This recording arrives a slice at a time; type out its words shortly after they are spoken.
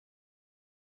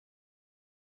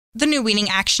The new weaning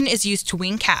action is used to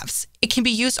wean calves. It can be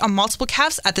used on multiple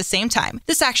calves at the same time.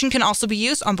 This action can also be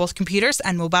used on both computers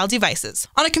and mobile devices.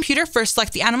 On a computer, first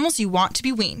select the animals you want to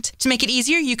be weaned. To make it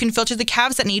easier, you can filter the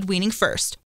calves that need weaning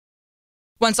first.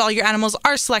 Once all your animals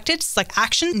are selected, select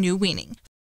Action, New Weaning.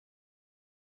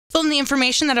 Fill in the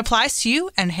information that applies to you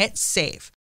and hit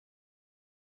Save.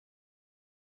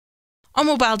 On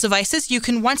mobile devices, you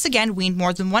can once again wean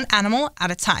more than one animal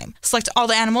at a time. Select all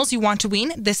the animals you want to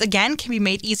wean. This again can be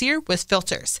made easier with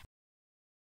filters.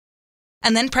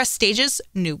 And then press Stages,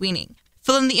 New Weaning.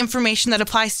 Fill in the information that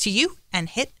applies to you and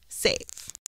hit Save.